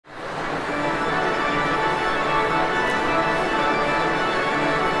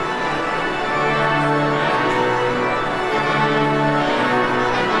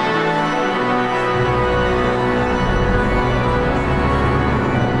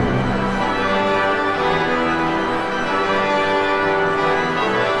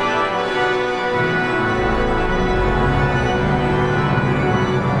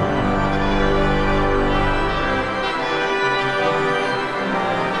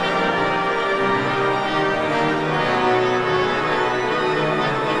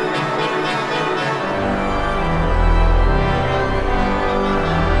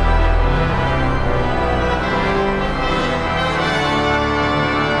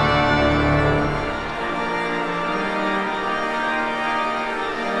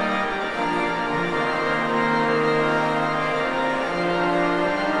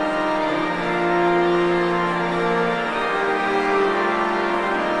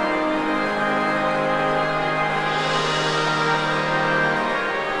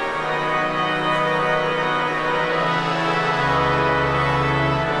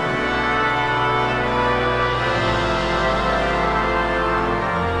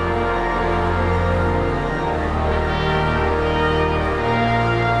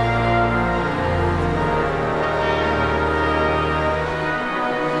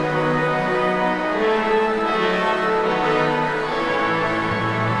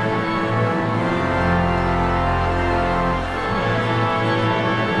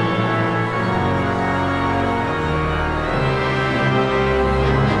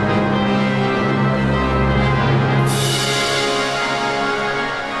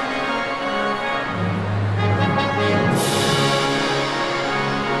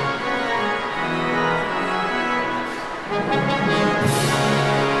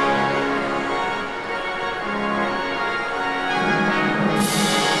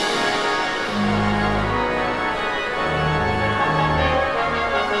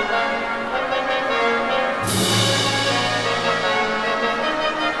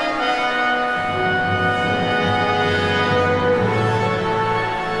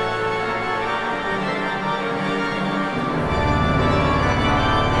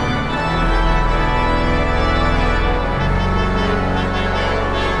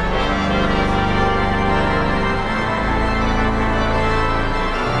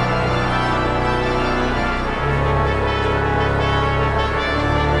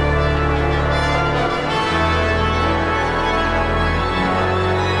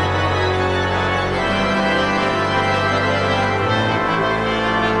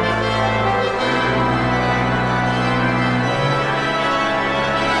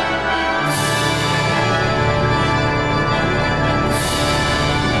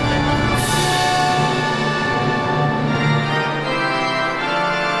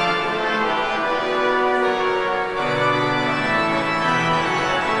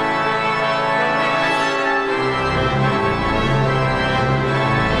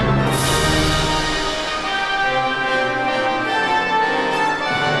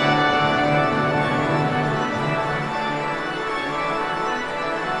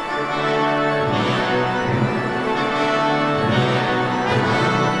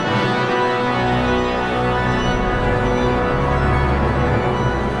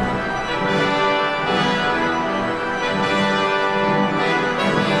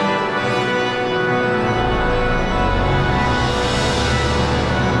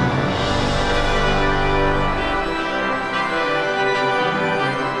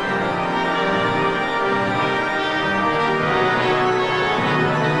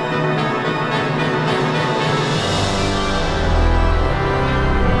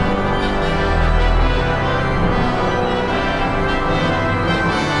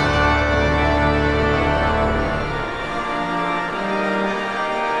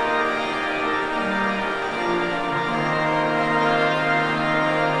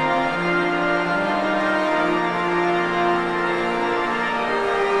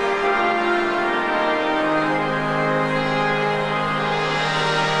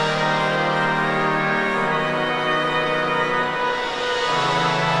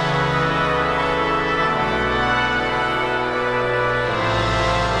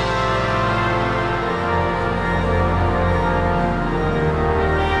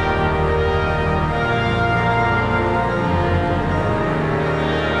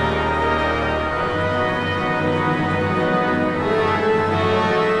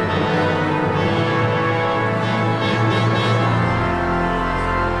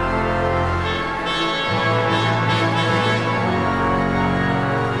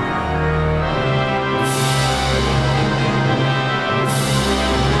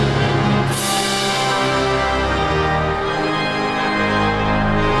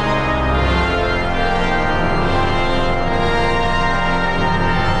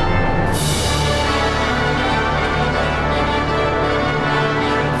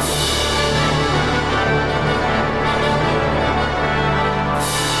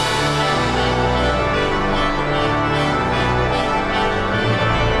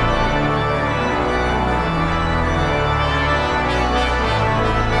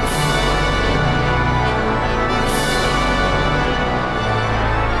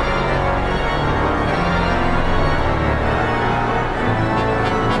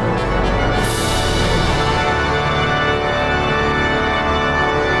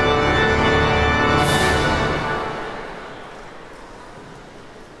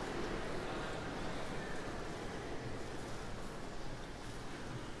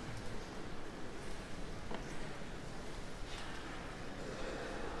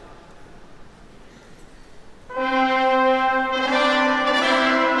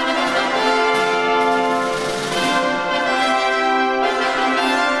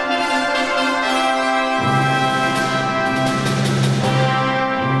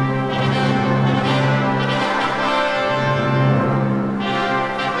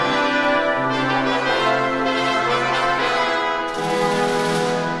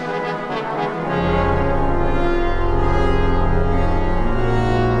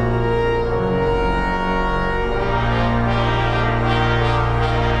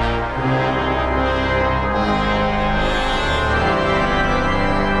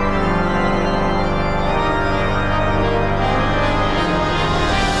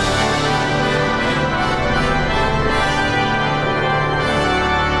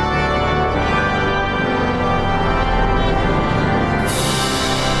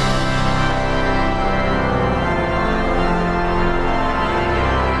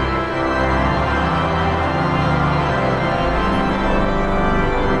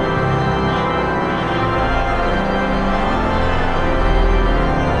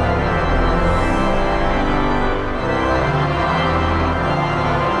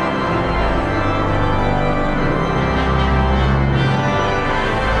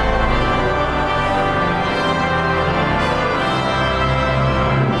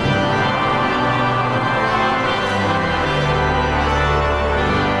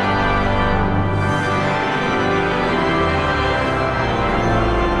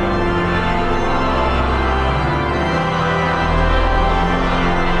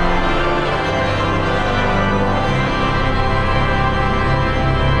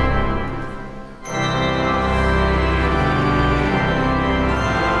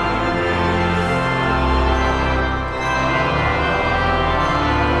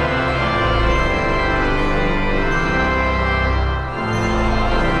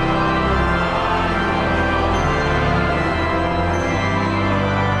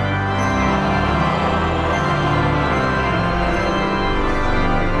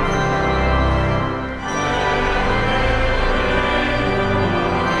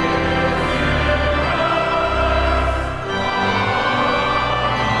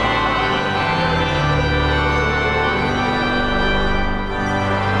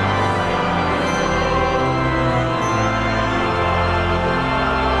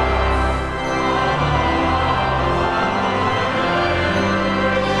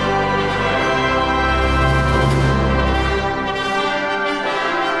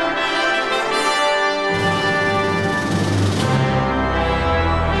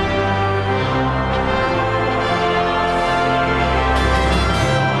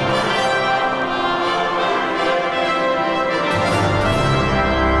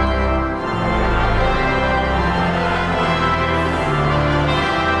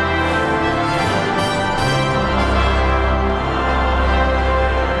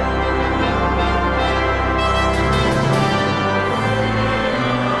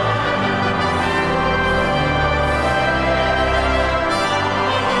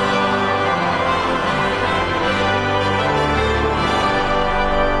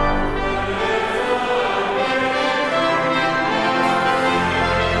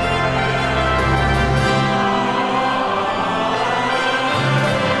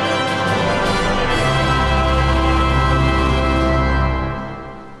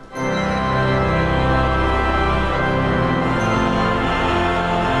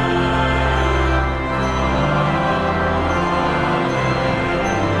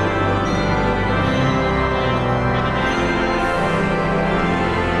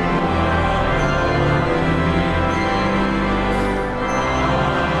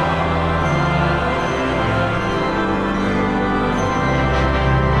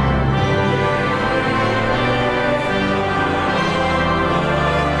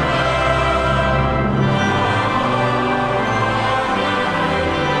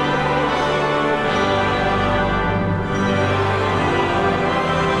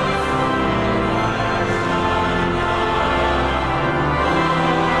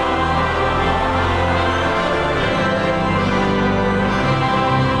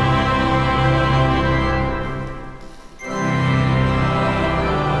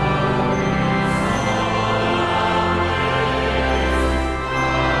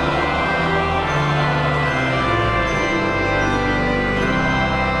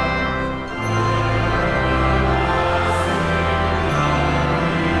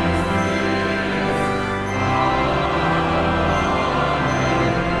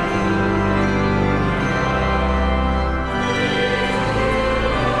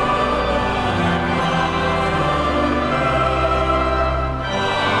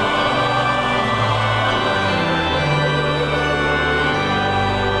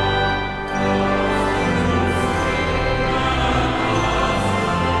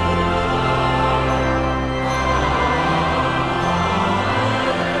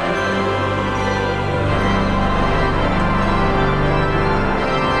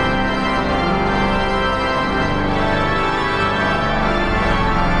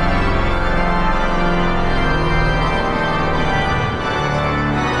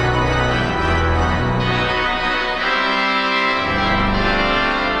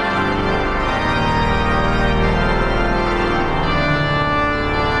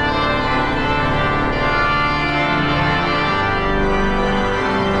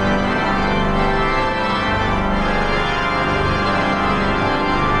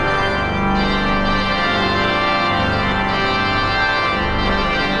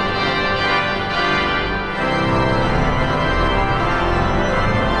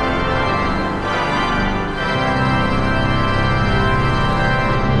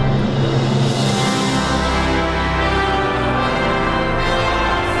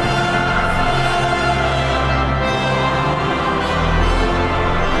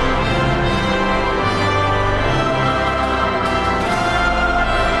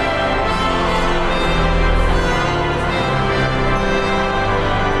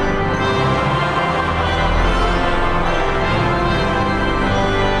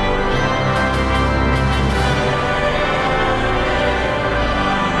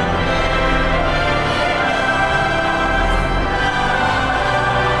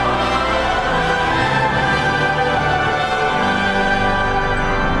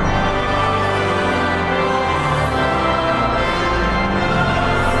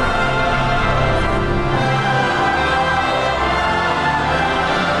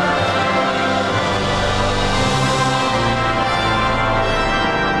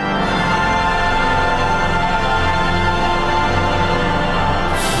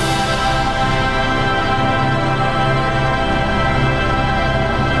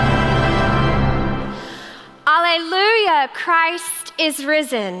is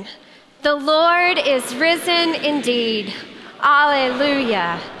risen. The Lord is risen indeed.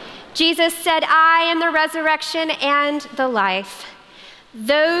 Alleluia. Jesus said, I am the resurrection and the life.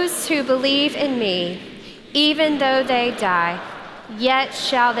 Those who believe in me, even though they die, yet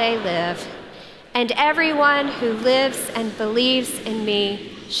shall they live. And everyone who lives and believes in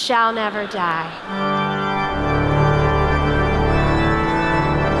me shall never die.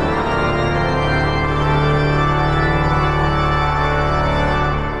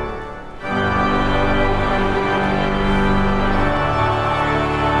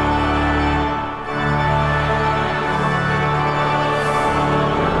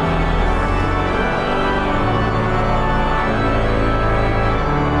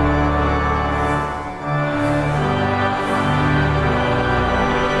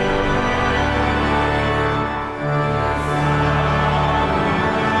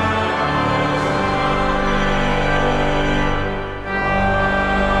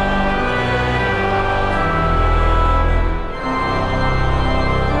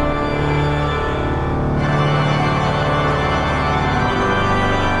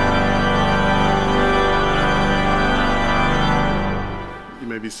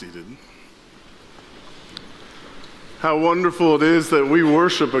 How wonderful it is that we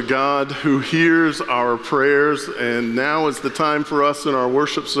worship a God who hears our prayers, and now is the time for us in our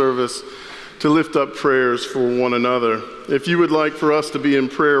worship service to lift up prayers for one another. If you would like for us to be in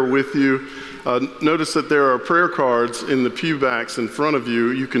prayer with you, notice that there are prayer cards in the pew backs in front of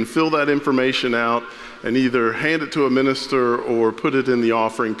you. You can fill that information out and either hand it to a minister or put it in the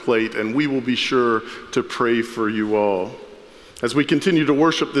offering plate, and we will be sure to pray for you all. As we continue to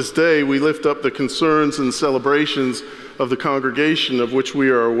worship this day, we lift up the concerns and celebrations of the congregation of which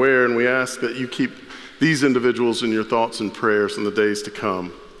we are aware, and we ask that you keep these individuals in your thoughts and prayers in the days to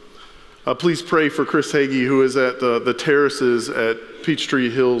come. Please pray for Chris Hagee, who is at the terraces at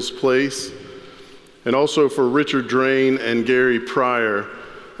Peachtree Hills Place, and also for Richard Drain and Gary Pryor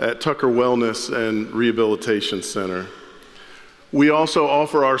at Tucker Wellness and Rehabilitation Center. We also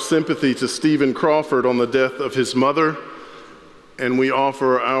offer our sympathy to Stephen Crawford on the death of his mother, and we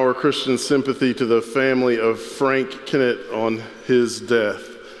offer our Christian sympathy to the family of Frank Kennett on his death.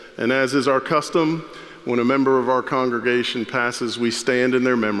 And as is our custom, when a member of our congregation passes, we stand in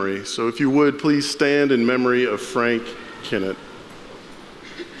their memory. So if you would, please stand in memory of Frank Kennett.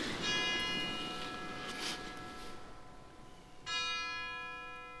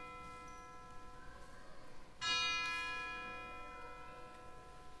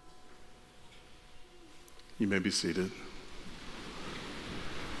 You may be seated.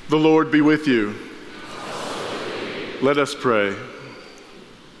 The Lord be with you. Let us pray.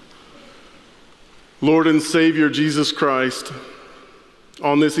 Lord and Savior Jesus Christ,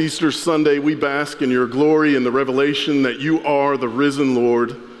 on this Easter Sunday, we bask in your glory and the revelation that you are the risen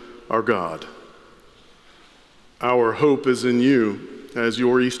Lord, our God. Our hope is in you as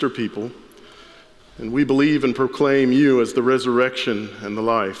your Easter people, and we believe and proclaim you as the resurrection and the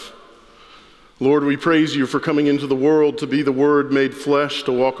life. Lord, we praise you for coming into the world to be the Word made flesh,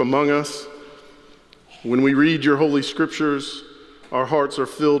 to walk among us. When we read your holy scriptures, our hearts are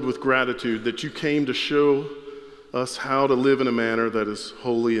filled with gratitude that you came to show us how to live in a manner that is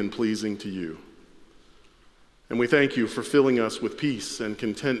holy and pleasing to you. And we thank you for filling us with peace and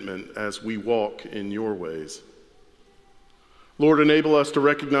contentment as we walk in your ways. Lord, enable us to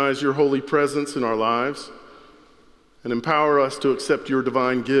recognize your holy presence in our lives and empower us to accept your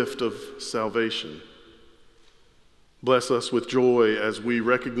divine gift of salvation. Bless us with joy as we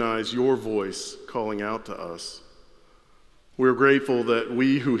recognize your voice calling out to us. We're grateful that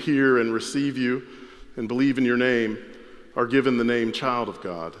we who hear and receive you and believe in your name are given the name child of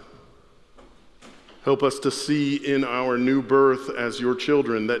God. Help us to see in our new birth as your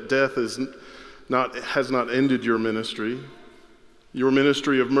children that death has not ended your ministry. Your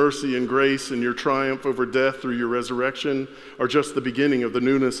ministry of mercy and grace and your triumph over death through your resurrection are just the beginning of the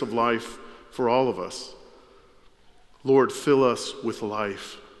newness of life for all of us. Lord, fill us with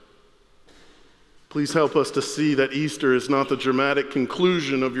life. Please help us to see that Easter is not the dramatic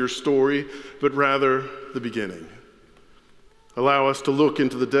conclusion of your story, but rather the beginning. Allow us to look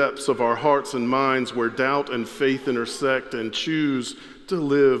into the depths of our hearts and minds where doubt and faith intersect and choose to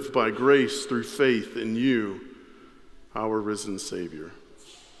live by grace through faith in you, our risen Savior.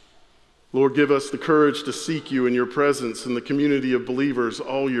 Lord, give us the courage to seek you in your presence in the community of believers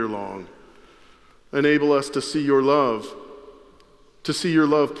all year long. Enable us to see your love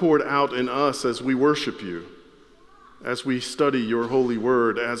poured out in us as we worship you, as we study your holy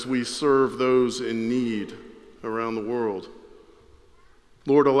word, as we serve those in need around the world.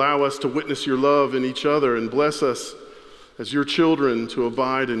 Lord, allow us to witness your love in each other and bless us as your children to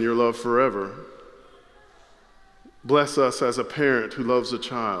abide in your love forever. Bless us as a parent who loves a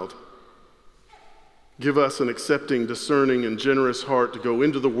child. Give us an accepting, discerning, and generous heart to go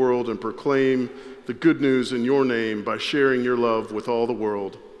into the world and proclaim the good news in your name by sharing your love with all the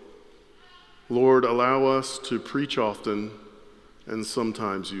world. Lord, allow us to preach often and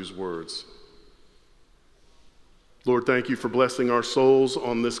sometimes use words. Lord, thank you for blessing our souls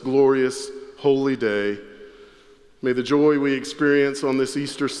on this glorious, holy day. May the joy we experience on this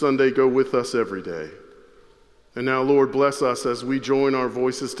Easter Sunday go with us every day. And now, Lord, bless us as we join our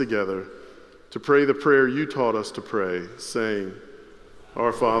voices together to pray the prayer you taught us to pray, saying,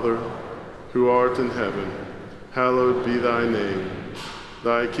 Our Father, who art in heaven, hallowed be thy name.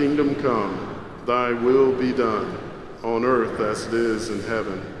 Thy kingdom come, thy will be done, on earth as it is in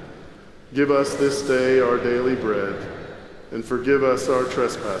heaven. Give us this day our daily bread, and forgive us our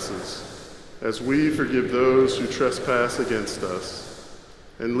trespasses, as we forgive those who trespass against us.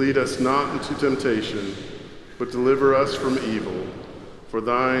 And lead us not into temptation, but deliver us from evil. For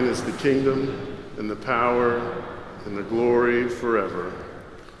thine is the kingdom, and the power, and the glory forever.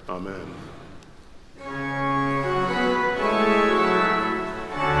 Amen.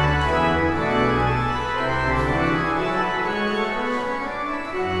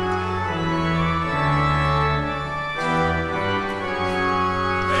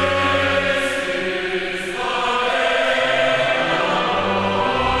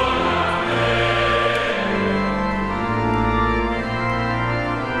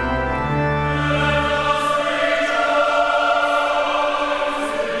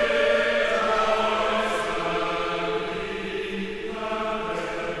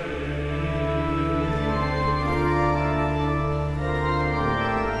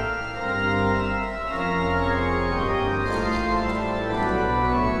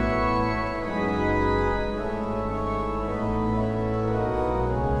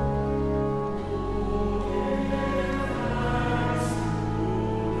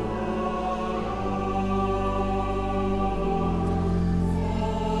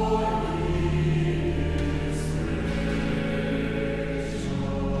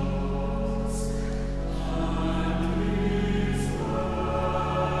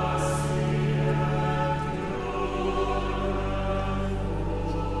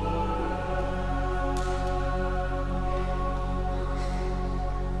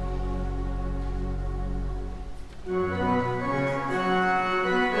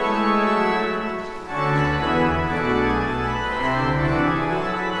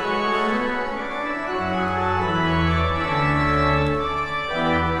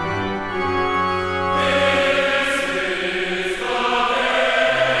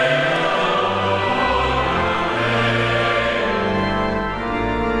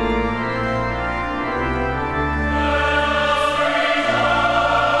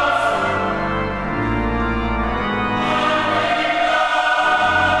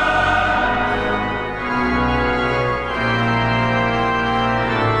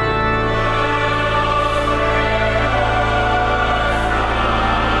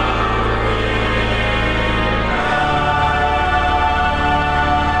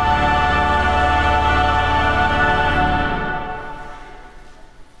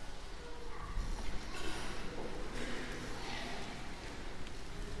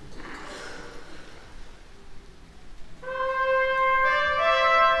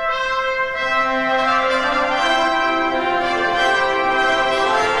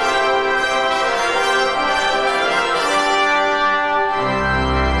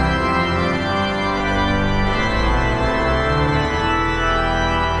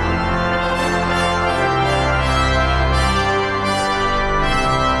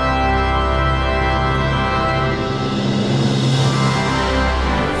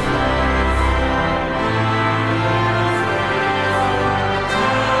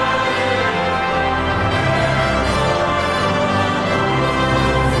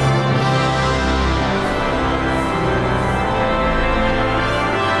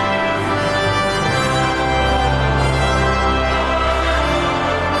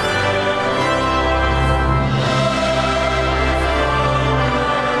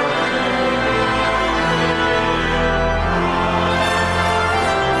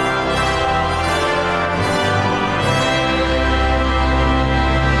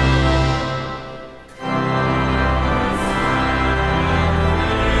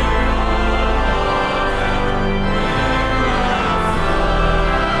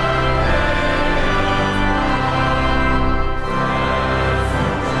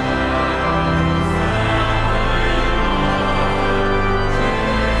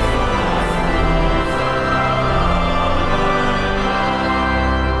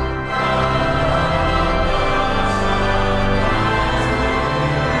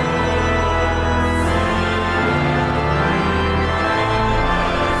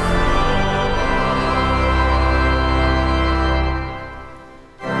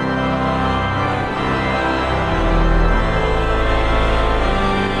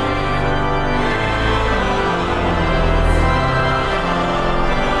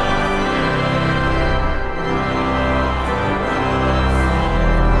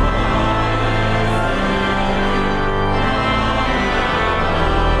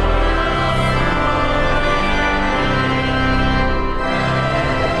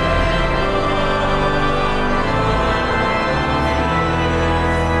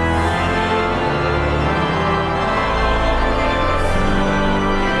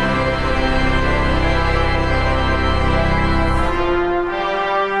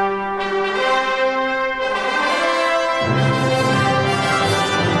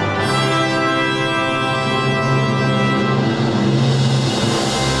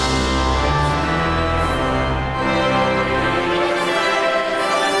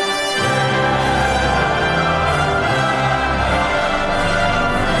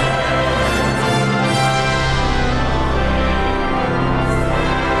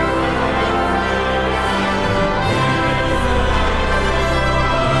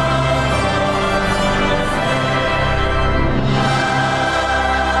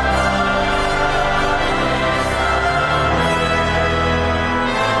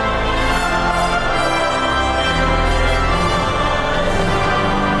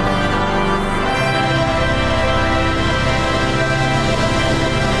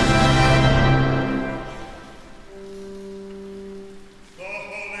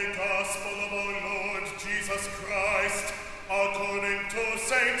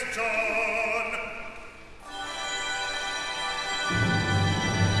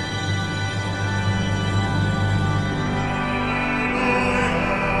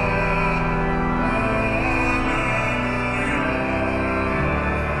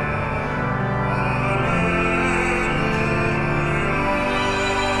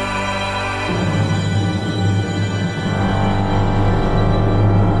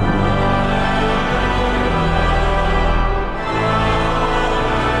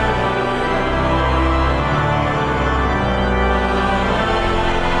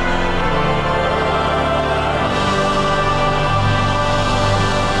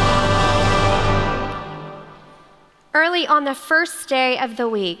 Early on the first day of the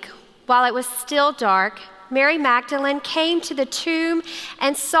week, while it was still dark, Mary Magdalene came to the tomb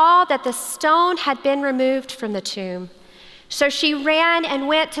and saw that the stone had been removed from the tomb. So she ran and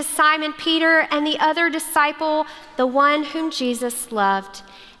went to Simon Peter and the other disciple, the one whom Jesus loved,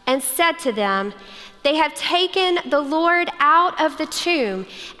 and said to them, "They have taken the Lord out of the tomb,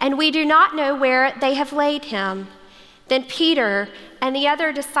 and we do not know where they have laid him." Then Peter and the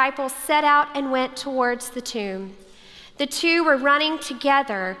other disciple set out and went towards the tomb. The two were running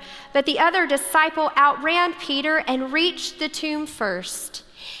together, but the other disciple outran Peter and reached the tomb first.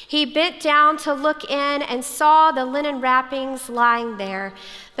 He bent down to look in and saw the linen wrappings lying there,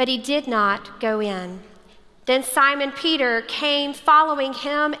 but he did not go in. Then Simon Peter came following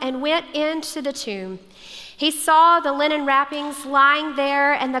him and went into the tomb. He saw the linen wrappings lying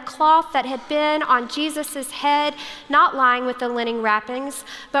there and the cloth that had been on Jesus' head not lying with the linen wrappings,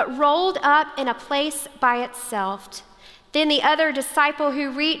 but rolled up in a place by itself. Then the other disciple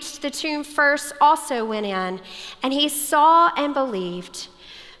who reached the tomb first also went in, and he saw and believed.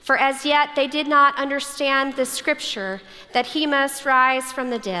 For as yet they did not understand the scripture that he must rise from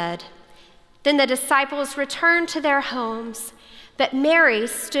the dead. Then the disciples returned to their homes, but Mary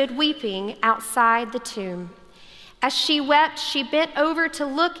stood weeping outside the tomb. As she wept, she bent over to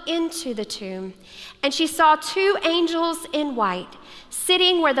look into the tomb, and she saw two angels in white,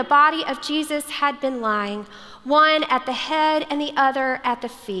 sitting where the body of Jesus had been lying, one at the head and the other at the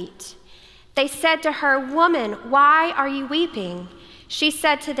feet. They said to her, "Woman, why are you weeping?" She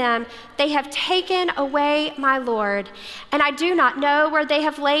said to them, "They have taken away my Lord, and I do not know where they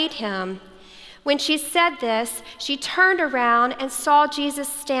have laid him." When she said this, she turned around and saw Jesus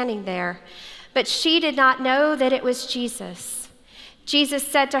standing there, but she did not know that it was Jesus. Jesus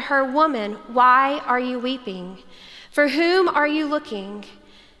said to her, "Woman, why are you weeping? For whom are you looking?"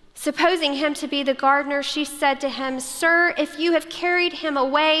 Supposing him to be the gardener, she said to him, "Sir, if you have carried him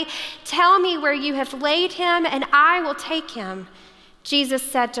away, tell me where you have laid him, and I will take him." Jesus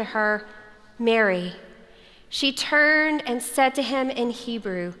said to her, "Mary." She turned and said to him in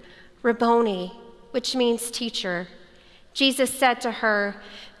Hebrew, "Rabboni," which means teacher. Jesus said to her,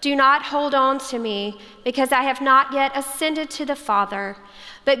 "Do not hold on to me, because I have not yet ascended to the Father.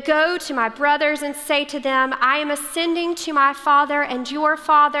 But go to my brothers and say to them, I am ascending to my Father and your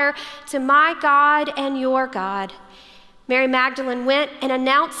Father, to my God and your God." Mary Magdalene went and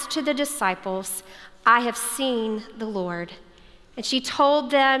announced to the disciples, "I have seen the Lord." And she told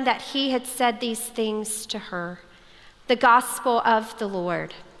them that he had said these things to her. The Gospel of the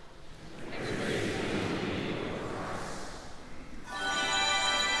Lord.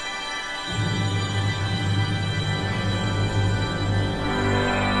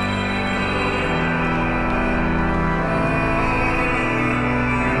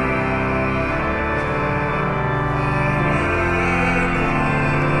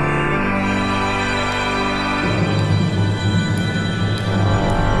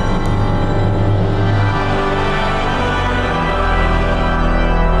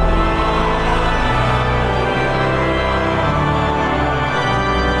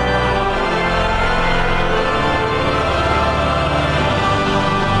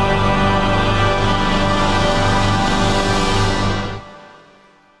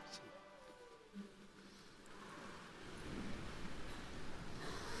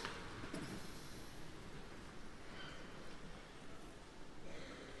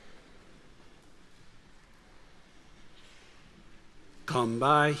 Come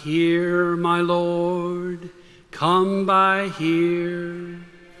by here, my Lord, come by here.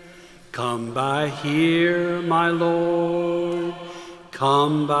 Come by here, my Lord,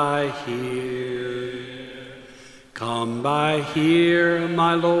 come by here. Come by here,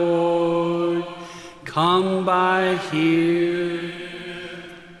 my Lord, come by here.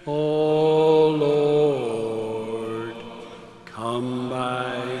 Oh Lord, come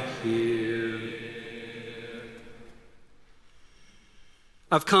by here.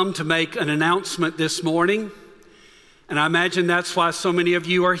 I've come to make an announcement this morning, and I imagine that's why so many of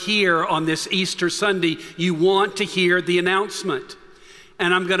you are here on this Easter Sunday. You want to hear the announcement,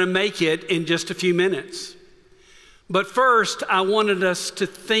 and I'm going to make it in just a few minutes. But first, I wanted us to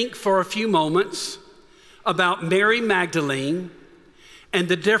think for a few moments about Mary Magdalene and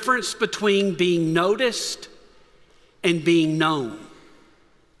the difference between being noticed and being known.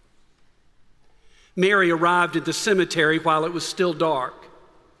 Mary arrived at the cemetery while it was still dark.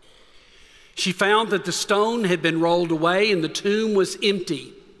 She found that the stone had been rolled away and the tomb was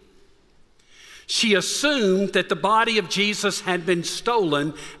empty. She assumed that the body of Jesus had been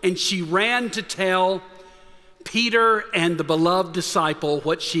stolen, and she ran to tell Peter and the beloved disciple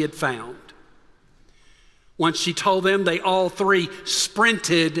what she had found. Once she told them, they all three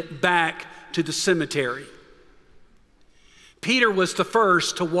sprinted back to the cemetery. Peter was the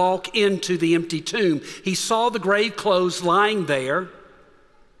first to walk into the empty tomb. He saw the grave clothes lying there,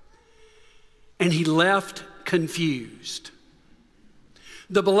 and he left confused.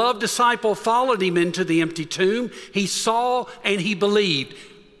 The beloved disciple followed him into the empty tomb. He saw and he believed.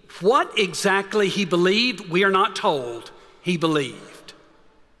 What exactly he believed, we are not told. He believed.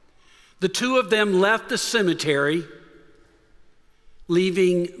 The two of them left the cemetery,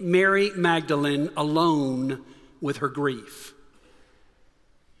 leaving Mary Magdalene alone with her grief.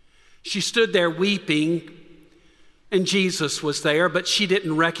 She stood there weeping, and Jesus was there, but she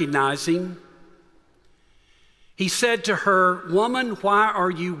didn't recognize him. He said to her, "Woman, why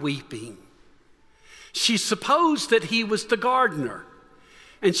are you weeping?" She supposed that he was the gardener.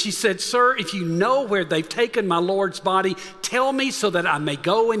 And she said, "Sir, if you know where they've taken my Lord's body, tell me so that I may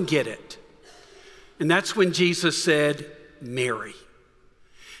go and get it." And that's when Jesus said, "Mary."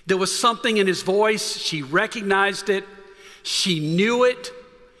 There was something in his voice. She recognized it. She knew it.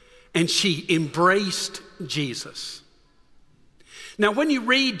 And she embraced Jesus. Now, when you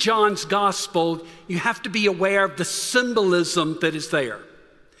read John's gospel, you have to be aware of the symbolism that is there.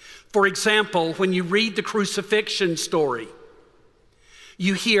 For example, when you read the crucifixion story,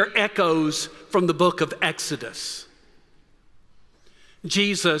 you hear echoes from the book of Exodus.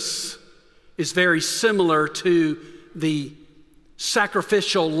 Jesus is very similar to the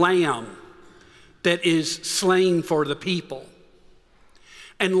sacrificial lamb that is slain for the people.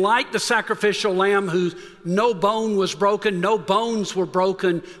 And like the sacrificial lamb whose no bone was broken, no bones were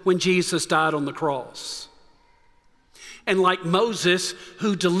broken when Jesus died on the cross. And like Moses,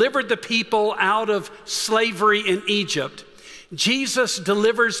 who delivered the people out of slavery in Egypt, Jesus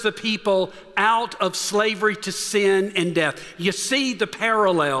delivers the people out of slavery to sin and death. You see the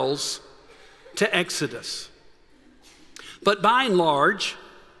parallels to Exodus. But by and large,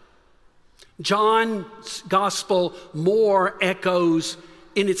 John's gospel more echoes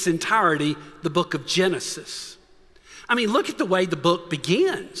in its entirety the book of Genesis. I mean, look at the way the book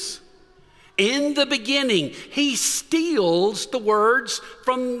begins. In the beginning, he steals the words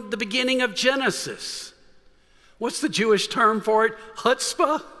from the beginning of Genesis. What's the Jewish term for it?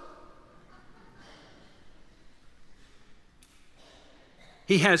 Chutzpah?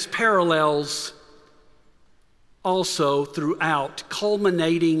 He has parallels also throughout,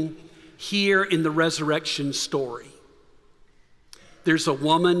 culminating here in the resurrection story. There's a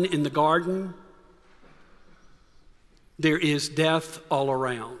woman in the garden. There is death all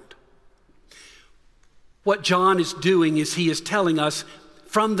around. What John is doing is he is telling us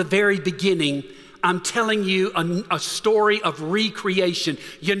from the very beginning, I'm telling you a story of recreation.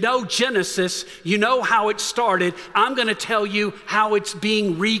 You know Genesis, you know how it started. I'm going to tell you how it's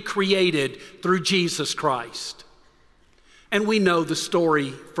being recreated through Jesus Christ. And we know the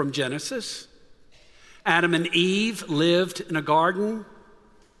story from Genesis. Adam and Eve lived in a garden.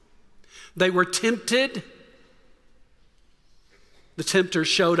 They were tempted. The tempter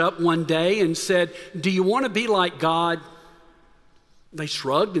showed up one day and said, "Do you want to be like God?" They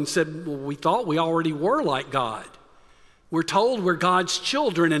shrugged and said, "Well, we thought we already were like God. We're told we're God's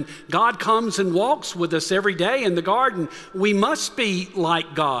children, and God comes and walks with us every day in the garden. We must be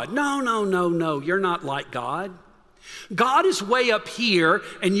like God." No, you're not like God. God is way up here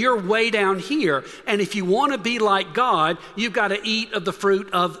and you're way down here. And if you want to be like God, you've got to eat of the fruit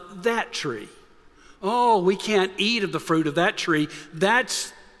of that tree. Oh, we can't eat of the fruit of that tree.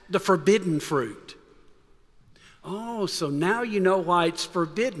 That's the forbidden fruit. Oh, so now you know why it's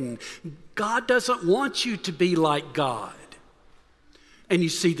forbidden. God doesn't want you to be like God. And you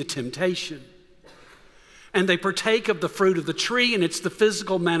see the temptation. And they partake of the fruit of the tree, and it's the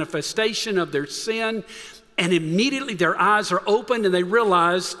physical manifestation of their sin. And immediately their eyes are opened and they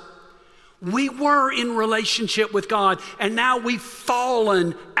realize we were in relationship with God and now we've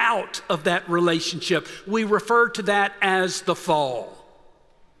fallen out of that relationship. We refer to that as the fall.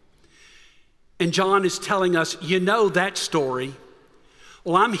 And John is telling us, you know that story.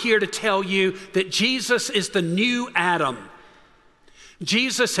 Well, I'm here to tell you that Jesus is the new Adam.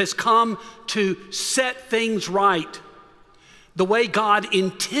 Jesus has come to set things right the way God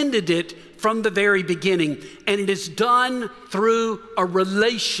intended it from the very beginning. And it is done through a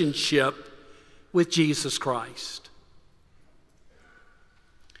relationship with Jesus Christ.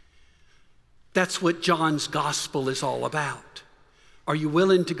 That's what John's gospel is all about. Are you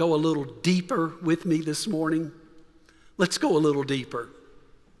willing to go a little deeper with me this morning? Let's go a little deeper.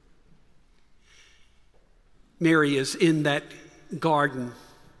 Mary is in that garden.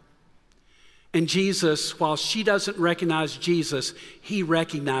 And Jesus, while she doesn't recognize Jesus, he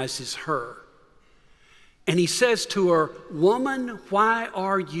recognizes her. And he says to her, "Woman, why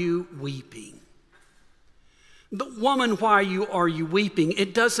are you weeping?" The woman, why are you weeping?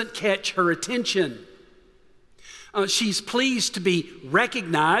 It doesn't catch her attention. She's pleased to be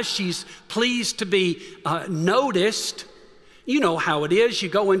recognized. She's pleased to be noticed. You know how it is. You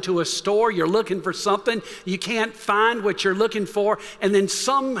go into a store, you're looking for something, you can't find what you're looking for, and then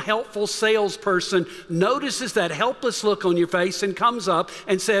some helpful salesperson notices that helpless look on your face and comes up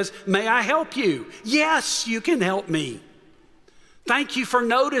and says, "May I help you?" "Yes, you can help me. Thank you for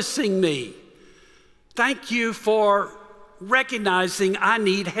noticing me. Thank you for recognizing I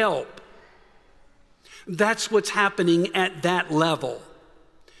need help." That's what's happening at that level.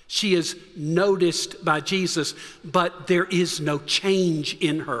 She is noticed by Jesus, but there is no change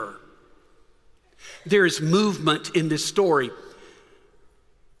in her. There is movement in this story.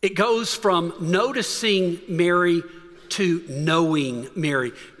 It goes from noticing Mary to knowing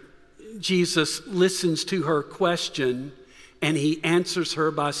Mary. Jesus listens to her question and he answers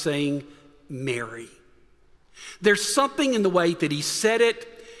her by saying, "Mary." There's something in the way that he said it,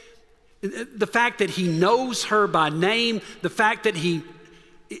 the fact that he knows her by name, the fact that he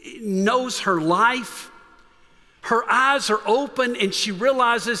knows her life. Her eyes are open and she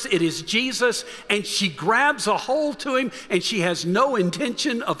realizes it is Jesus, and she grabs a hold to him and she has no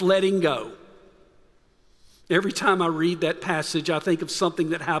intention of letting go. Every time I read that passage, I think of something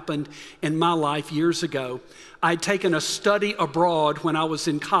that happened in my life years ago. I'd taken a study abroad when I was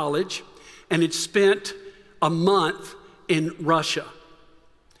in college and had spent a month in Russia.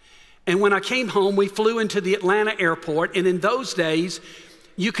 And when I came home, we flew into the Atlanta airport, and in those days,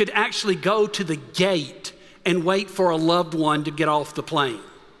 you could actually go to the gate and wait for a loved one to get off the plane.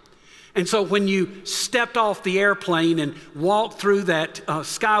 And so when you stepped off the airplane and walked through that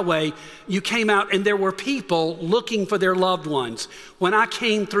skyway, you came out and there were people looking for their loved ones. When I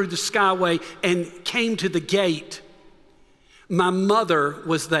came through the skyway and came to the gate, my mother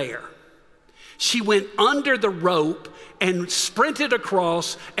was there. She went under the rope and sprinted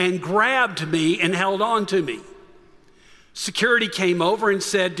across and grabbed me and held on to me. Security came over and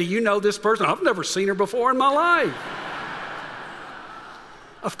said, "Do you know this person?" "I've never seen her before in my life."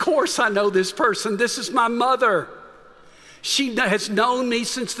 "Of course I know this person. This is my mother. She has known me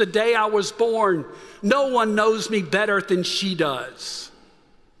since the day I was born. No one knows me better than she does."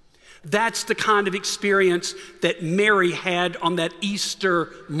 That's the kind of experience that Mary had on that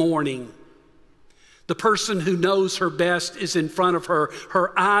Easter morning. The person who knows her best is in front of her.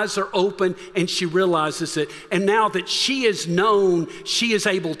 Her eyes are open and she realizes it. And now that she is known, she is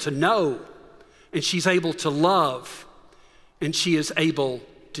able to know, and she's able to love, and she is able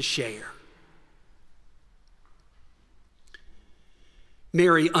to share.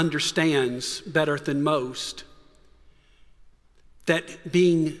 Mary understands better than most that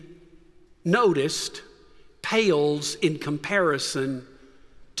being noticed pales in comparison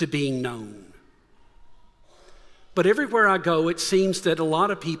to being known. But everywhere I go, it seems that a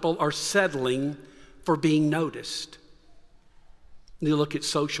lot of people are settling for being noticed. You look at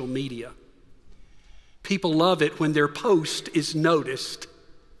social media. People love it when their post is noticed.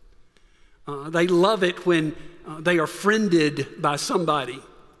 They love it when they are friended by somebody.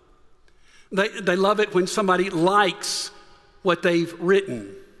 They love it when somebody likes what they've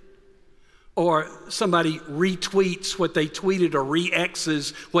written, or somebody retweets what they tweeted or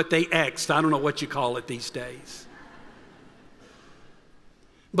re-X's what they X'd. I don't know what you call it these days.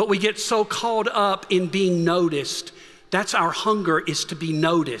 But we get so caught up in being noticed. That's our hunger, is to be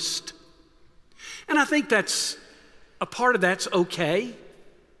noticed. And I think that's a part of that's okay.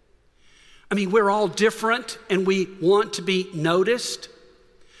 I mean, we're all different and we want to be noticed.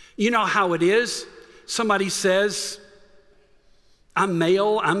 You know how it is. Somebody says, "I'm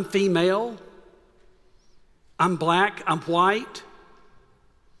male, I'm female, I'm black, I'm white,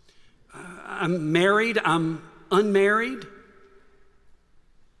 I'm married, I'm unmarried."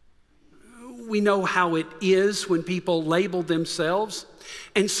 We know how it is when people label themselves.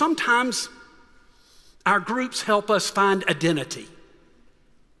 And sometimes our groups help us find identity.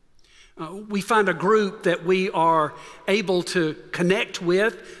 We find a group that we are able to connect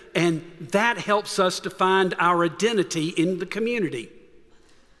with, and that helps us to find our identity in the community.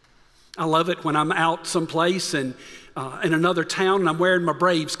 I love it when I'm out someplace and in another town and I'm wearing my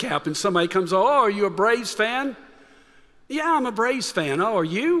Braves cap and somebody comes, "Oh, are you a Braves fan?" "Yeah, I'm a Braves fan." "Oh, are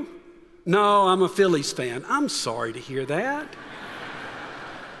you?" "No, I'm a Phillies fan." "I'm sorry to hear that."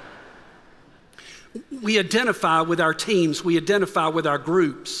 We identify with our teams. We identify with our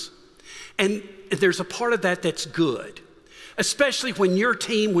groups. And there's a part of that that's good, especially when your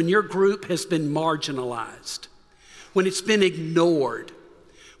team, when your group has been marginalized, when it's been ignored,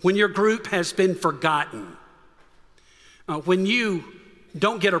 when your group has been forgotten, when you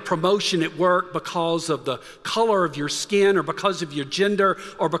don't get a promotion at work because of the color of your skin or because of your gender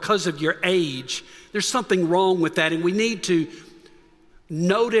or because of your age, there's something wrong with that, and we need to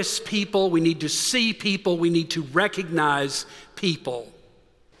notice people, we need to see people, we need to recognize people.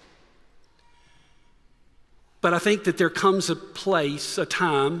 But I think that there comes a place, a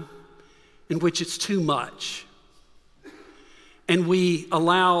time, in which it's too much. And we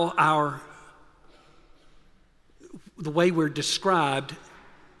allow the way we're described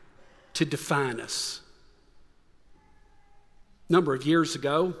to define us. A number of years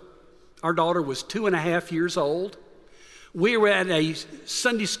ago, our daughter was 2.5 years old. We were at a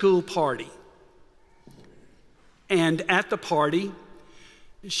Sunday school party. And at the party,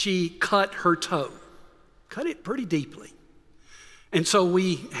 she cut her toe. Cut it pretty deeply. And so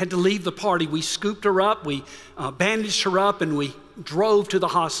we had to leave the party. We scooped her up, we bandaged her up, and we drove to the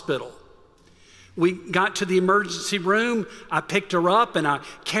hospital. We got to the emergency room. I picked her up and I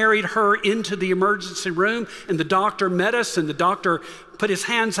carried her into the emergency room, and the doctor met us, and the doctor put his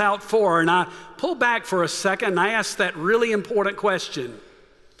hands out for her, and I pulled back for a second and I asked that really important question: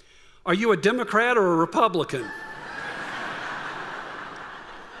 are you a Democrat or a Republican?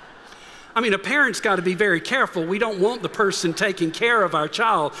 I mean, a parent's got to be very careful. We don't want the person taking care of our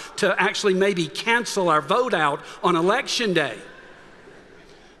child to actually maybe cancel our vote out on election day.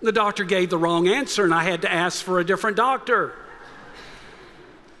 The doctor gave the wrong answer, and I had to ask for a different doctor.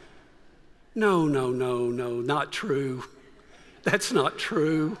 No, not true. That's not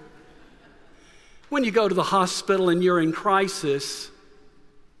true. When you go to the hospital and you're in crisis,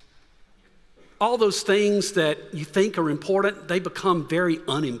 all those things that you think are important, they become very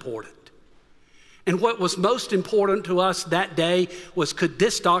unimportant. And what was most important to us that day was, could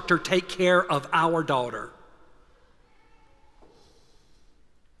this doctor take care of our daughter?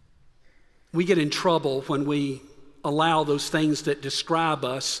 We get in trouble when we allow those things that describe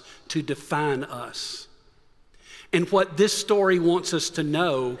us to define us. And what this story wants us to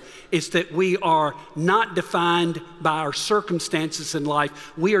know is that we are not defined by our circumstances in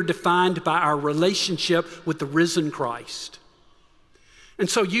life. We are defined by our relationship with the risen Christ. And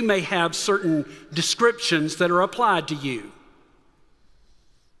so you may have certain descriptions that are applied to you.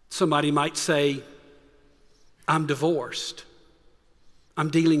 Somebody might say, I'm divorced. I'm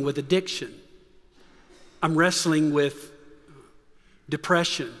dealing with addiction. I'm wrestling with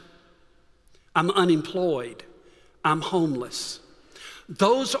depression. I'm unemployed. I'm homeless.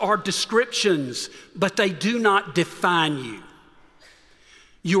 Those are descriptions, but they do not define you.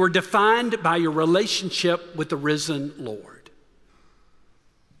 You are defined by your relationship with the risen Lord.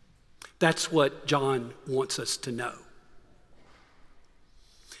 That's what John wants us to know.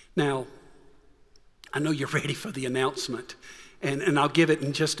 Now, I know you're ready for the announcement, and I'll give it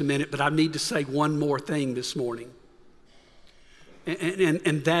in just a minute, but I need to say one more thing this morning.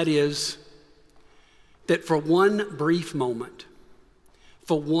 And that is that for one brief moment,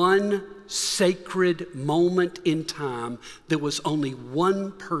 for one sacred moment in time, there was only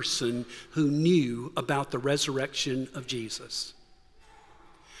one person who knew about the resurrection of Jesus.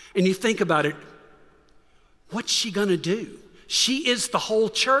 And you think about it, what's she gonna do? She is the whole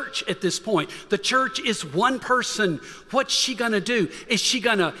church at this point. The church is one person. What's she gonna do? Is she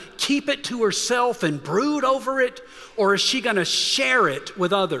gonna keep it to herself and brood over it? Or is she gonna share it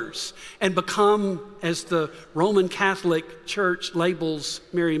with others and become, as the Roman Catholic Church labels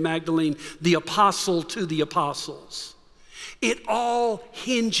Mary Magdalene, the apostle to the apostles? It all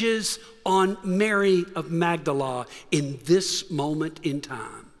hinges on Mary of Magdala in this moment in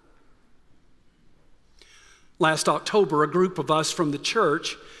time. Last October, a group of us from the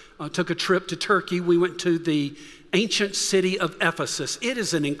church took a trip to Turkey. We went to the ancient city of Ephesus. It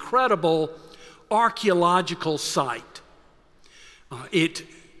is an incredible archaeological site. It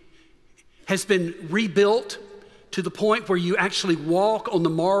has been rebuilt to the point where you actually walk on the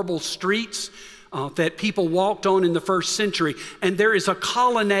marble streets that people walked on in the first century. And there is a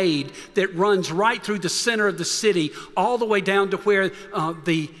colonnade that runs right through the center of the city, all the way down to where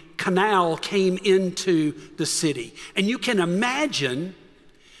the canal came into the city. And you can imagine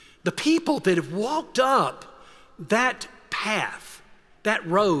the people that have walked up that path, that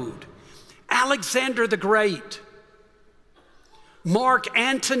road. Alexander the Great, Mark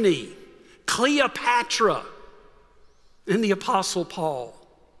Antony, Cleopatra, and the Apostle Paul.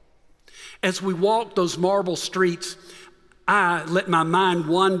 As we walked those marble streets, I let my mind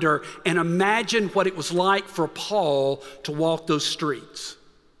wander and imagine what it was like for Paul to walk those streets.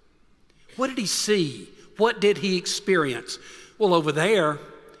 What did he see? What did he experience? Well, over there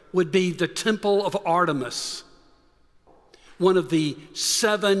would be the temple of Artemis. one of the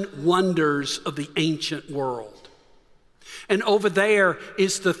 7 wonders of the ancient world. And over there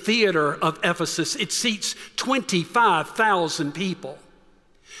is the theater of Ephesus. It seats 25,000 people.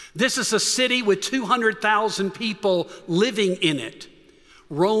 This is a city with 200,000 people living in it.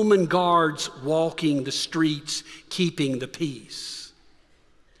 Roman guards walking the streets, keeping the peace.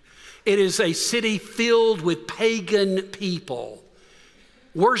 It is a city filled with pagan people,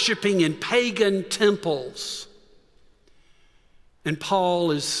 worshiping in pagan temples. And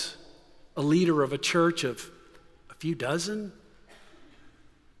Paul is a leader of a church of a few dozen.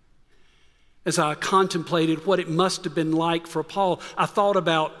 As I contemplated what it must have been like for Paul, I thought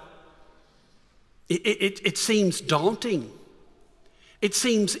about it seems daunting. It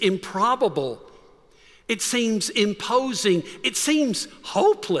seems improbable. It seems imposing. It seems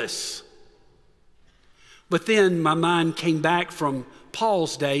hopeless. But then my mind came back from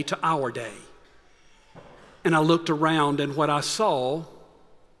Paul's day to our day. And I looked around, and what I saw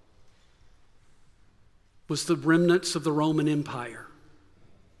was the remnants of the Roman Empire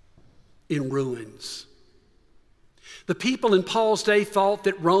in ruins. The people in Paul's day thought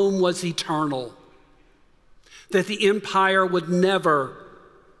that Rome was eternal, that the empire would never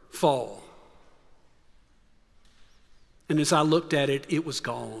fall. And as I looked at it, it was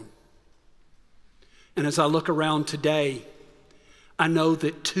gone. And as I look around today, I know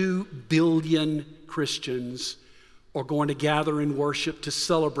that 2 billion Christians are going to gather in worship to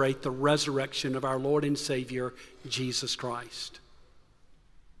celebrate the resurrection of our Lord and Savior, Jesus Christ.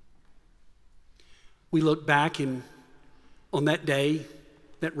 We look back on that day,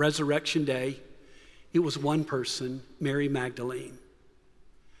 that resurrection day, it was one person, Mary Magdalene.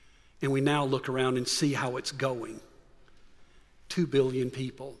 And we now look around and see how it's going. 2 billion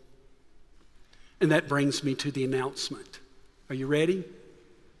people. And that brings me to the announcement. Are you ready?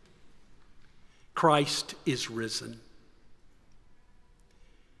 Christ is risen.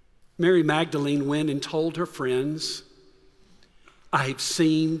 Mary Magdalene went and told her friends, I have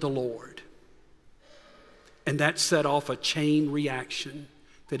seen the Lord. And that set off a chain reaction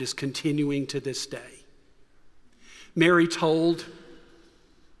that is continuing to this day. Mary told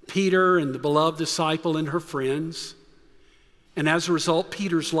Peter and the beloved disciple and her friends, and as a result,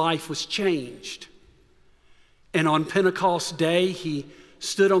 Peter's life was changed. And on Pentecost Day, he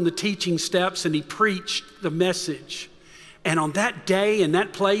stood on the teaching steps and he preached the message. And on that day, in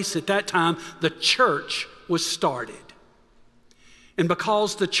that place, at that time, the church was started. And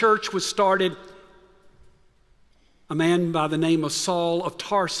because the church was started, a man by the name of Saul of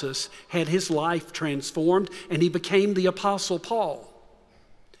Tarsus had his life transformed, and he became the Apostle Paul.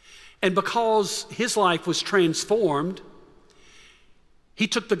 And because his life was transformed, he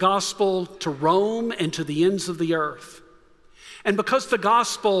took the gospel to Rome and to the ends of the earth. And because the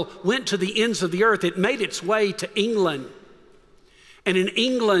gospel went to the ends of the earth, it made its way to England. And in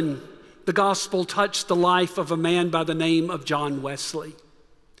England, the gospel touched the life of a man by the name of John Wesley.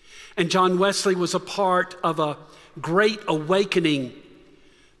 And John Wesley was a part of a great awakening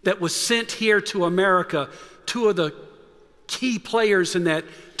that was sent here to America. 2 of the key players in that,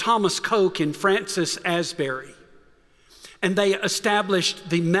 Thomas Coke and Francis Asbury. And they established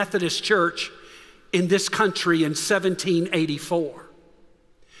the Methodist Church in this country in 1784.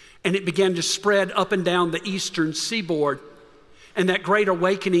 And it began to spread up and down the eastern seaboard. And that great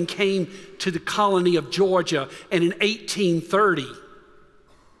awakening came to the colony of Georgia. And in 1830,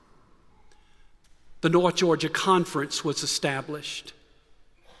 the North Georgia Conference was established.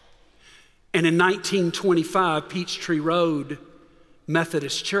 And in 1925, Peachtree Road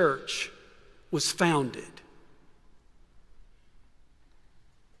Methodist Church was founded.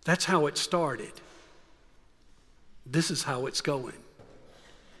 That's how it started. This is how it's going.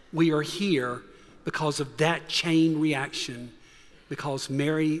 We are here because of that chain reaction, because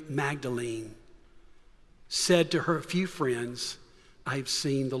Mary Magdalene said to her few friends, I have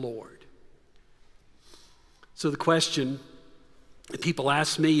seen the Lord. So the question that people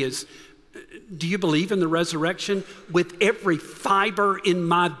ask me is, do you believe in the resurrection? With every fiber in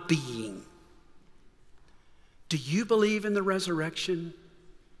my being. Do you believe in the resurrection?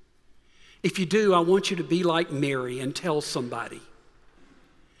 If you do, I want you to be like Mary and tell somebody.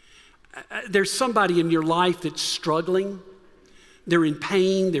 There's somebody in your life that's struggling. They're in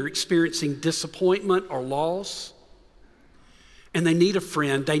pain. They're experiencing disappointment or loss. And they need a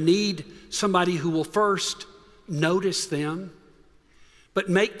friend. They need somebody who will first notice them, but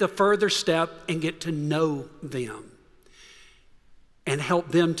make the further step and get to know them and help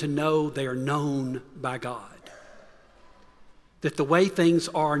them to know they are known by God. That the way things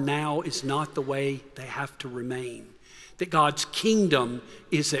are now is not the way they have to remain. That God's kingdom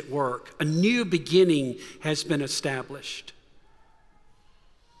is at work. A new beginning has been established.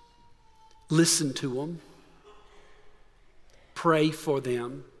 Listen to them. Pray for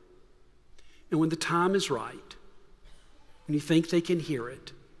them. And when the time is right, when you think they can hear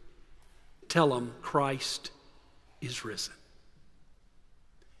it, tell them Christ is risen.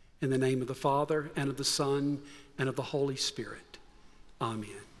 In the name of the Father, and of the Son, and of the Holy Spirit. Amen.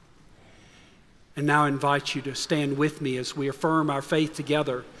 And now I invite you to stand with me as we affirm our faith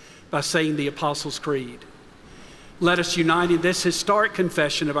together by saying the Apostles' Creed. Let us unite in this historic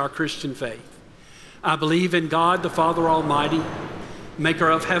confession of our Christian faith. I believe in God, the Father Almighty, maker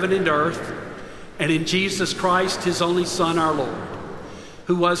of heaven and earth, and in Jesus Christ, his only Son, our Lord,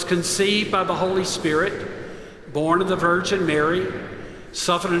 who was conceived by the Holy Spirit, born of the Virgin Mary,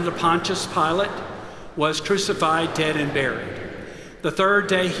 suffered under Pontius Pilate, was crucified, dead, and buried. The third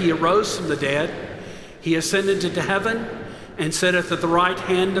day he arose from the dead. He ascended into heaven and sitteth at the right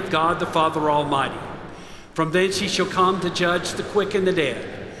hand of God the Father Almighty. From thence he shall come to judge the quick and the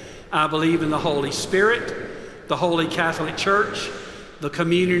dead. I believe in the Holy Spirit, the Holy Catholic Church, the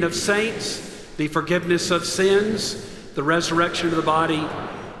communion of saints, the forgiveness of sins, the resurrection of the body,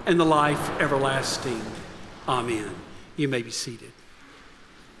 and the life everlasting. Amen. You may be seated.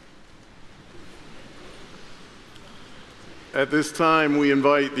 At this time, we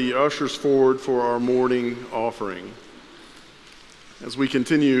invite the ushers forward for our morning offering. As we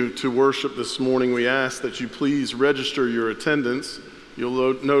continue to worship this morning, we ask that you please register your attendance.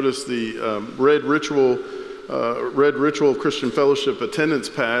 You'll notice the red ritual of Christian Fellowship attendance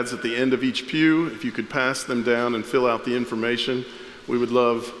pads at the end of each pew. If you could pass them down and fill out the information, we would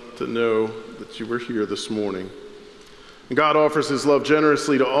love to know that you were here this morning. And God offers his love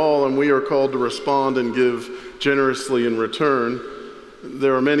generously to all, and we are called to respond and give generously in return.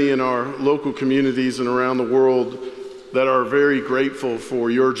 There are many in our local communities and around the world that are very grateful for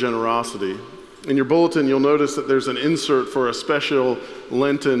your generosity. In your bulletin, you'll notice that there's an insert for a special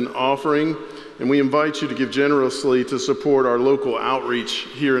Lenten offering, and we invite you to give generously to support our local outreach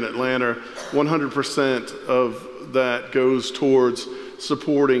here in Atlanta. 100% of that goes towards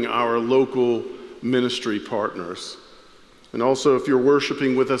supporting our local ministry partners. And also, if you're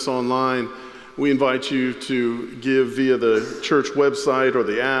worshiping with us online, we invite you to give via the church website or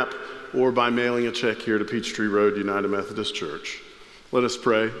the app, or by mailing a check here to Peachtree Road, United Methodist Church. Let us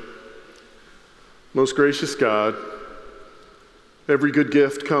pray. Most gracious God, every good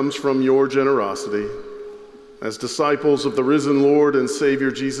gift comes from your generosity. As disciples of the risen Lord and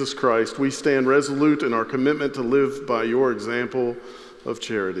Savior Jesus Christ, we stand resolute in our commitment to live by your example of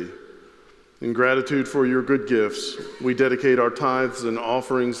charity. In gratitude for your good gifts, we dedicate our tithes and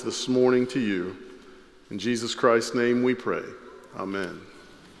offerings this morning to you. In Jesus Christ's name we pray. Amen.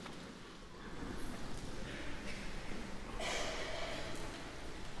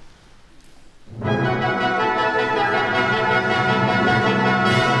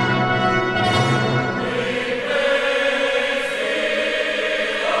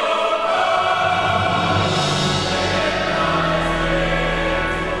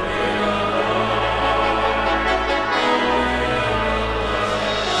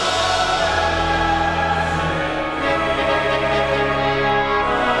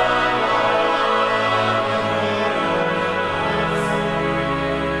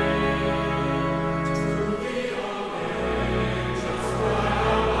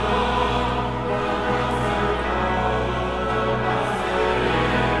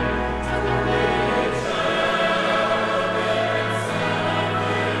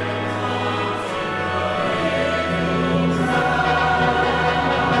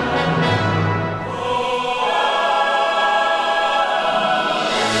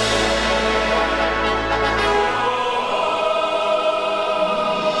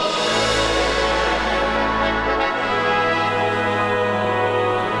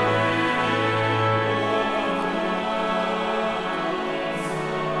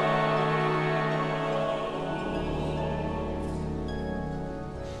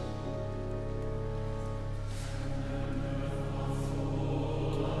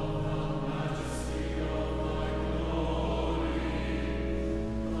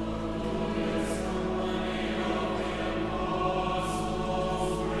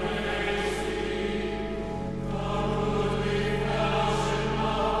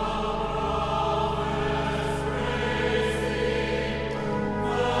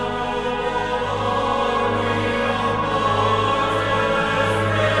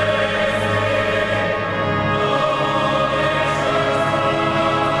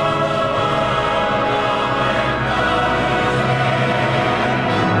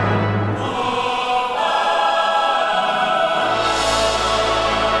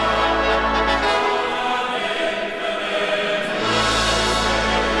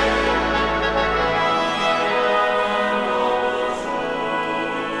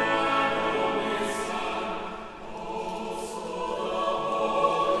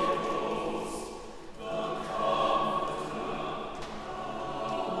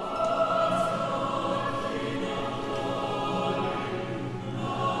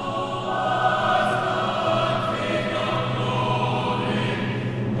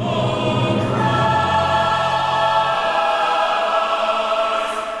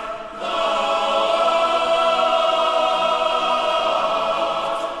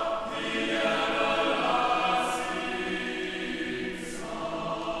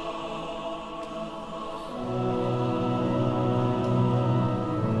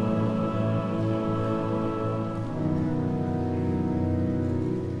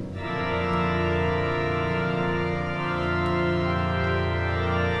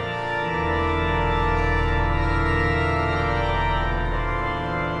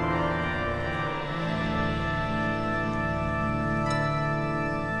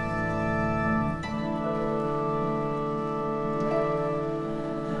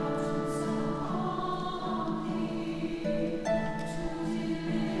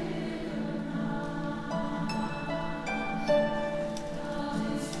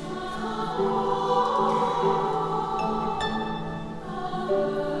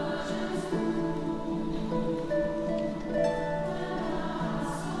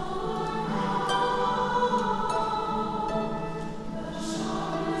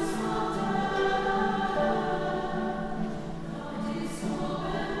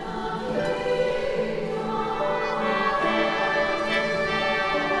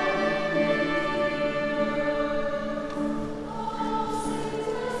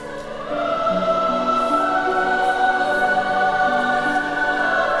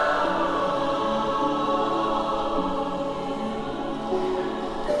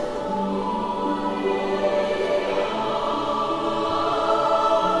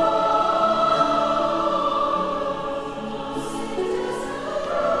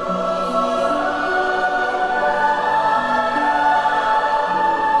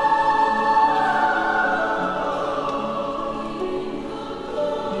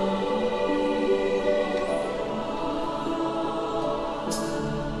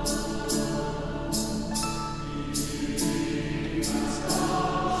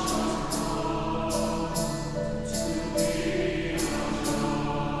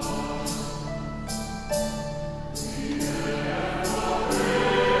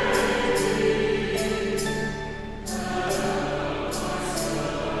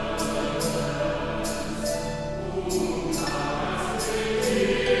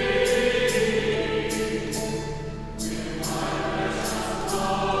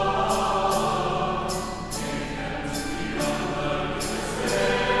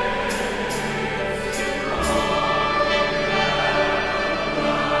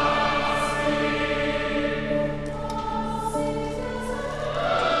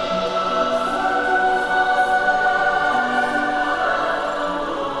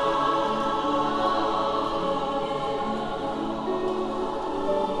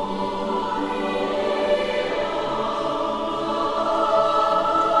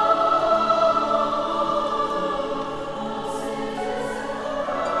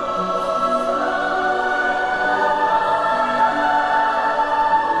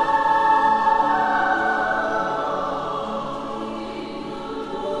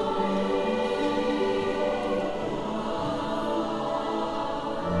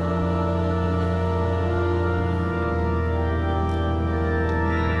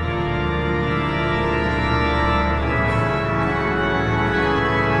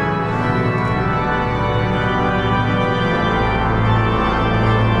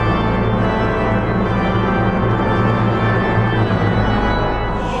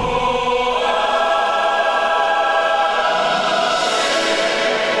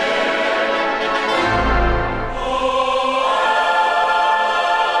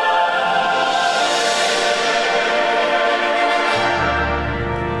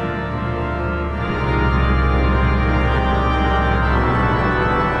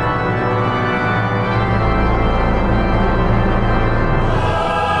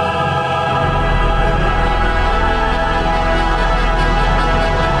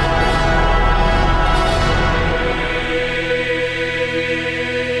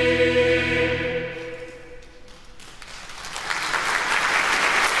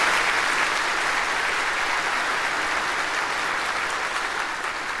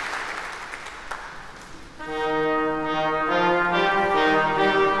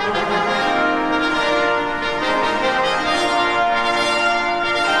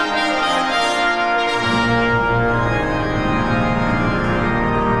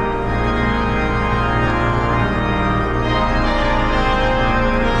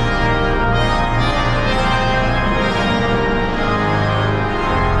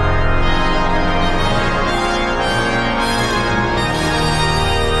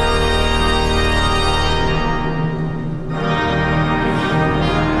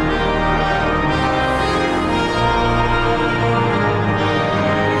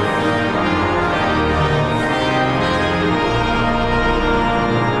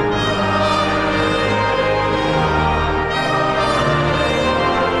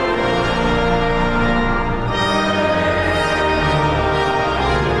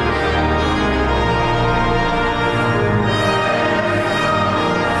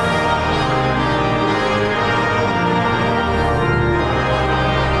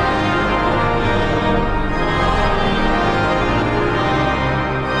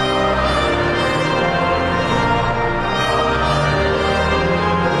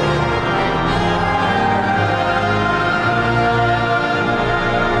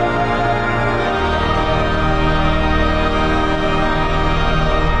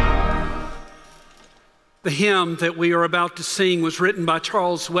 The hymn that we are about to sing was written by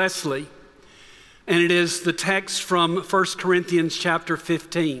Charles Wesley, and it is the text from 1 Corinthians chapter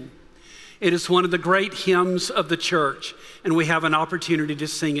 15. It is one of the great hymns of the church, and we have an opportunity to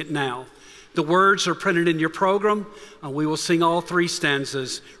sing it now. The words are printed in your program. We will sing all three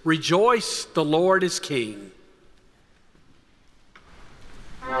stanzas. Rejoice, the Lord is King.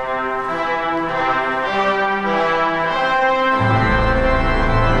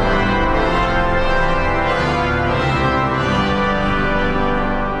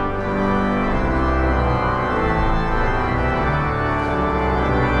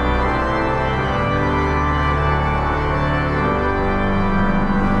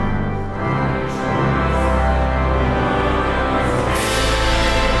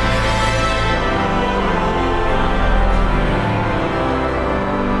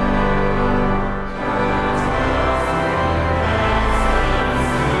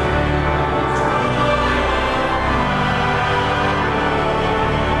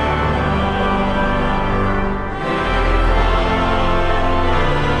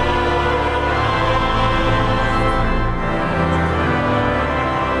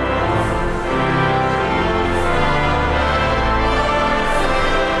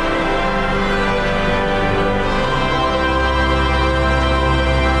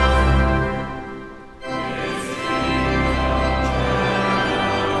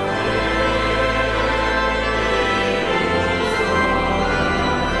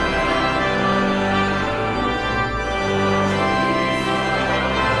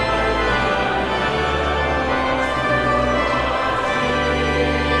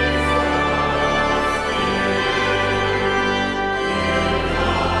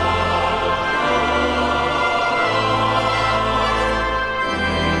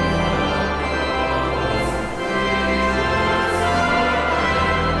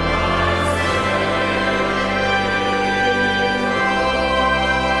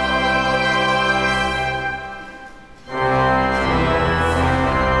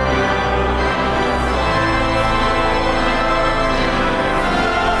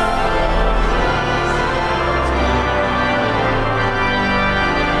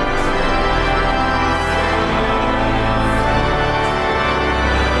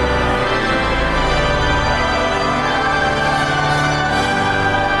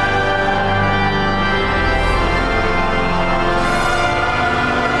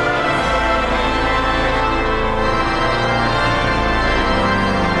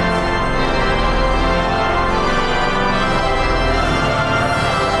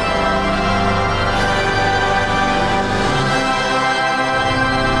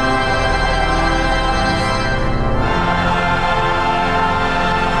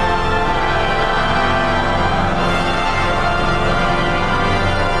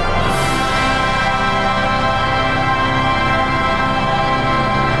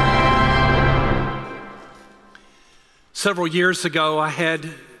 Several years ago, I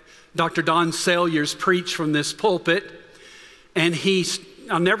had Dr. Don Salyers preach from this pulpit, and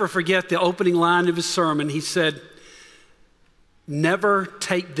I'll never forget the opening line of his sermon. He said, "Never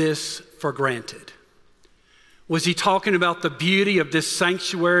take this for granted." Was he talking about the beauty of this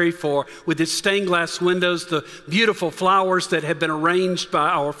sanctuary with its stained glass windows, the beautiful flowers that have been arranged by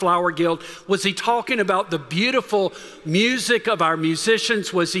our flower guild? Was he talking about the beautiful music of our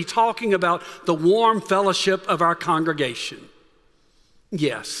musicians? Was he talking about the warm fellowship of our congregation?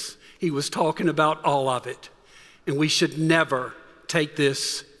 Yes, he was talking about all of it. And we should never take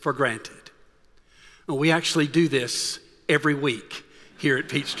this for granted. And we actually do this every week here at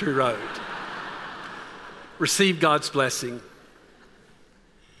Peachtree Road. Receive God's blessing.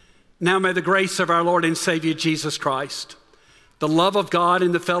 Now may the grace of our Lord and Savior Jesus Christ, the love of God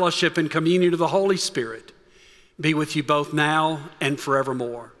and the fellowship and communion of the Holy Spirit be with you both now and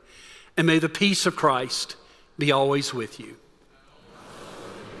forevermore. And may the peace of Christ be always with you.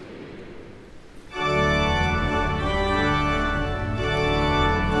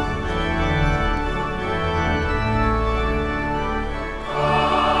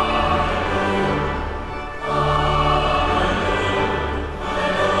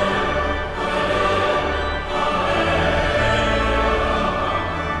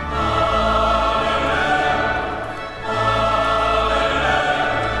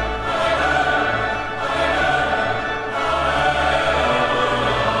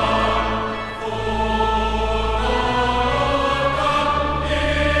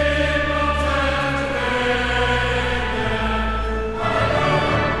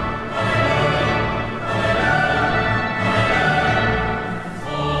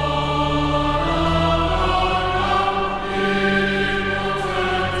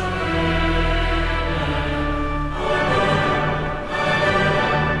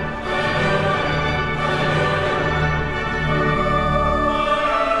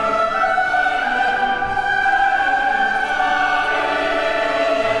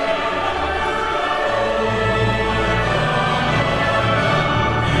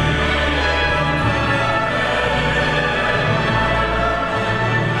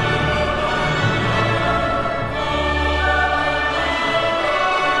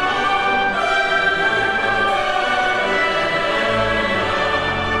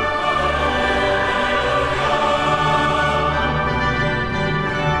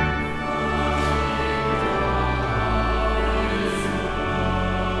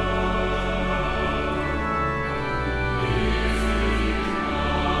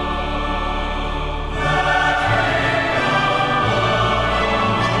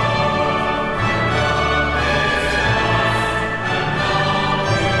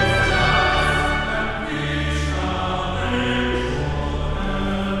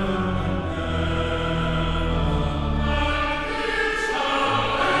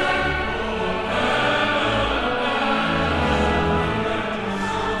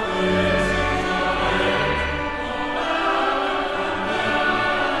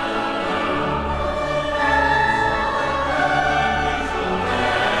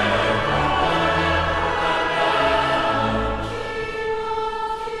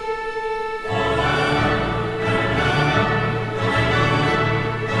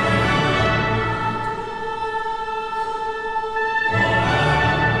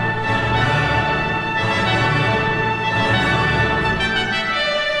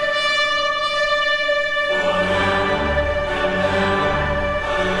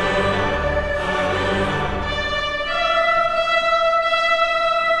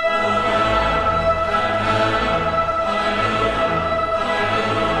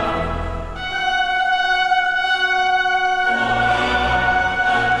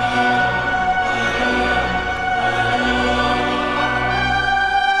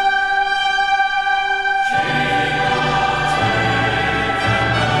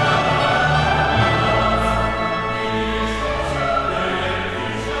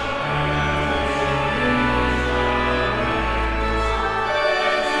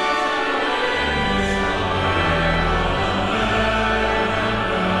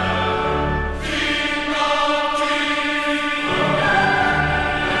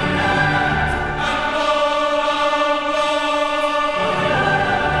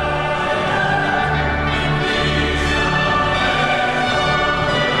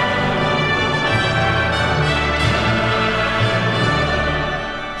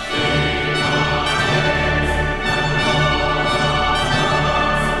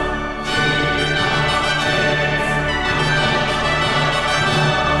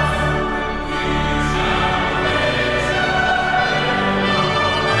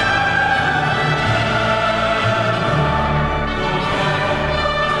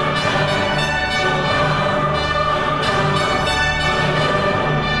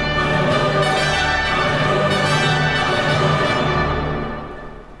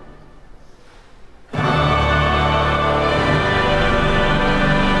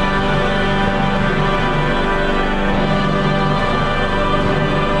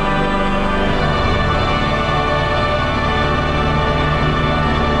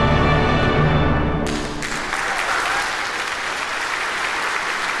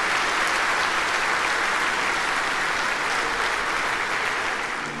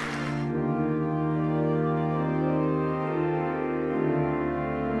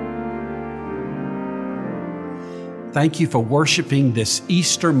 Thank you for worshiping this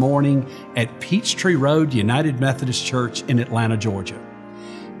Easter morning at Peachtree Road United Methodist Church in Atlanta, Georgia.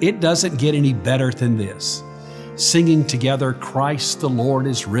 It doesn't get any better than this. Singing together, Christ the Lord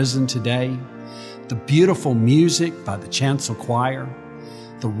is risen today, the beautiful music by the chancel choir,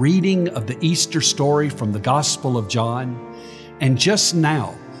 the reading of the Easter story from the Gospel of John, and just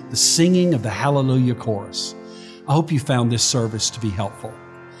now, the singing of the Hallelujah chorus. I hope you found this service to be helpful.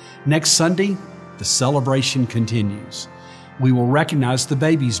 Next Sunday, the celebration continues. We will recognize the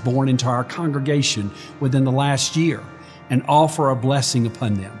babies born into our congregation within the last year and offer a blessing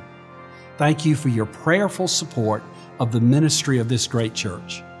upon them. Thank you for your prayerful support of the ministry of this great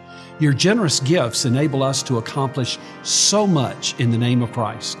church. Your generous gifts enable us to accomplish so much in the name of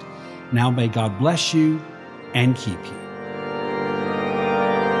Christ. Now may God bless you and keep you.